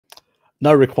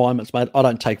No requirements, mate. I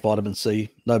don't take vitamin C.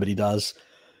 Nobody does.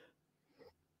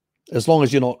 As long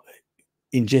as you're not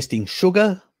ingesting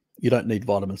sugar, you don't need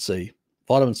vitamin C.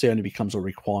 Vitamin C only becomes a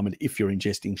requirement if you're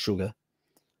ingesting sugar,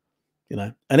 you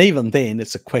know. And even then,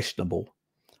 it's a questionable.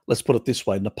 Let's put it this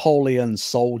way. Napoleon's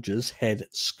soldiers had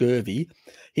scurvy.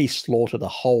 He slaughtered a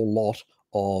whole lot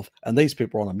of, and these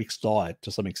people were on a mixed diet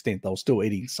to some extent. They were still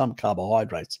eating some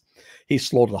carbohydrates. He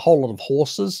slaughtered a whole lot of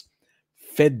horses,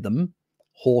 fed them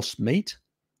horse meat,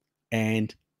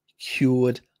 and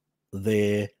cured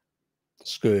their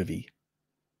scurvy.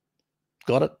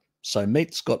 Got it? So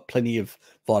meat's got plenty of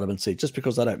vitamin C. Just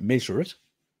because they don't measure it,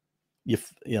 you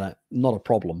know, not a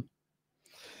problem.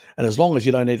 And as long as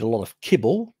you don't eat a lot of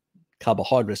kibble,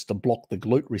 carbohydrates, to block the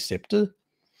GLUT receptor,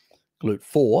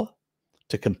 GLUT4,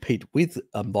 to compete with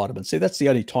vitamin C, that's the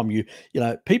only time you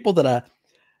know, people that are,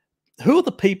 who are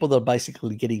the people that are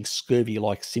basically getting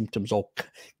scurvy-like symptoms or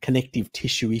connective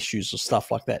tissue issues or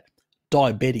stuff like that?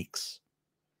 Diabetics.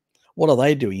 What are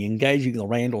they doing? Engaging the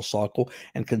Randall cycle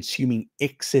and consuming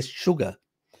excess sugar,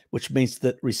 which means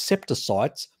that receptor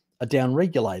sites are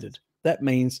downregulated. That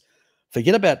means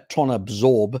forget about trying to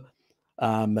absorb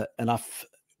enough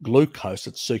glucose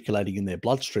that's circulating in their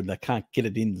bloodstream. They can't get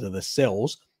it into the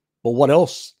cells. But what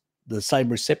else? The same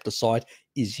receptor site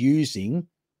is using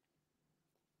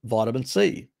vitamin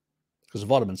C, because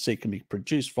vitamin C can be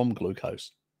produced from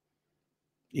glucose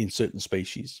in certain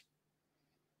species.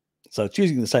 So it's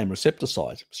using the same receptor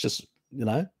site. It's just, you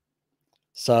know,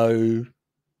 so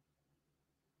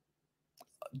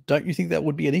don't you think that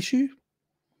would be an issue?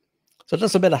 So it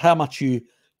doesn't matter how much you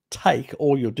take,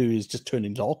 all you'll do is just turn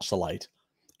into oxalate,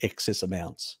 excess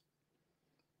amounts.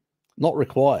 Not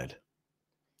required.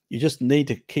 You just need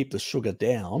to keep the sugar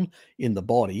down in the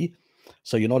body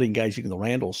so you're not engaging in the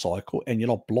Randall cycle and you're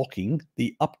not blocking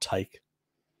the uptake.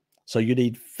 So you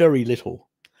need very little,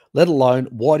 let alone,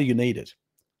 why do you need it?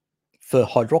 For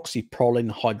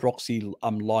hydroxyproline,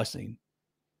 hydroxylysine.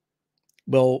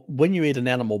 Well, when you eat an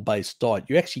animal-based diet,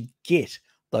 you actually get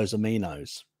those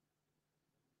aminos.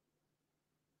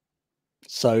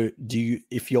 So do you,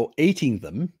 if you're eating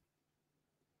them,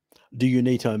 do you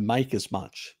need to make as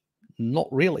much? Not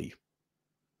really.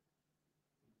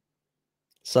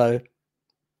 So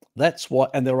that's why,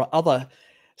 and there are other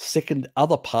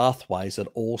pathways that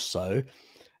also,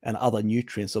 and other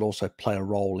nutrients that also play a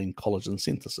role in collagen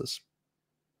synthesis.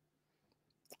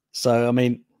 So, I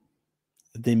mean,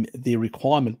 the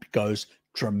requirement goes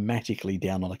dramatically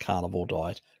down on a carnivore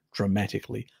diet,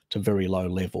 dramatically, to very low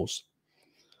levels.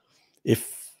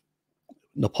 If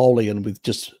Napoleon with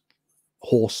just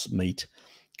horse meat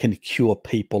can cure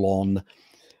people on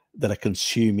that are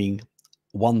consuming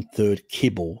 1/3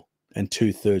 kibble and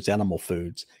 2/3 animal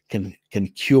foods, can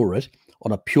cure it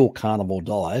on a pure carnivore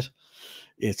diet,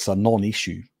 it's a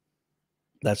non-issue.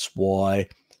 That's why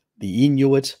the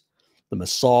Inuit, the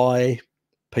Maasai,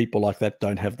 people like that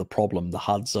don't have the problem, the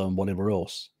Hadza and whatever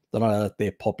else. They're not out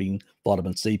there popping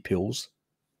vitamin C pills.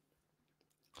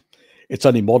 It's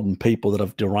only modern people that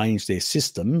have deranged their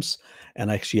systems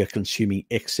and actually are consuming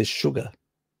excess sugar.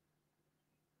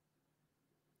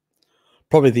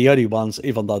 Probably the only ones,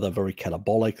 even though they're very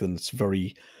catabolic and it's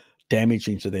very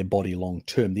damaging to their body long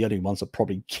term, the only ones that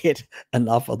probably get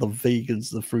enough are the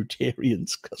vegans, the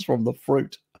fruitarians, because from the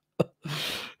fruit. Yeah,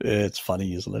 it's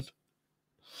funny, isn't it?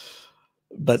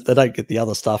 But they don't get the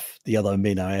other stuff, the other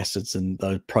amino acids, and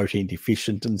they're protein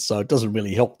deficient, and so it doesn't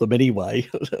really help them anyway.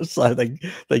 So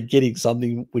they're getting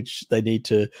something which they need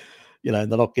to, you know,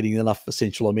 they're not getting enough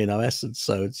essential amino acids,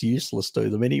 so it's useless to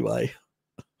them anyway.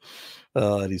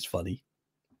 Oh, it is funny.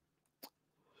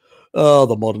 Oh,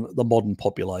 the modern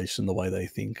population, the way they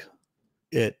think,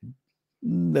 it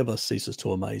never ceases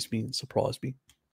to amaze me and surprise me.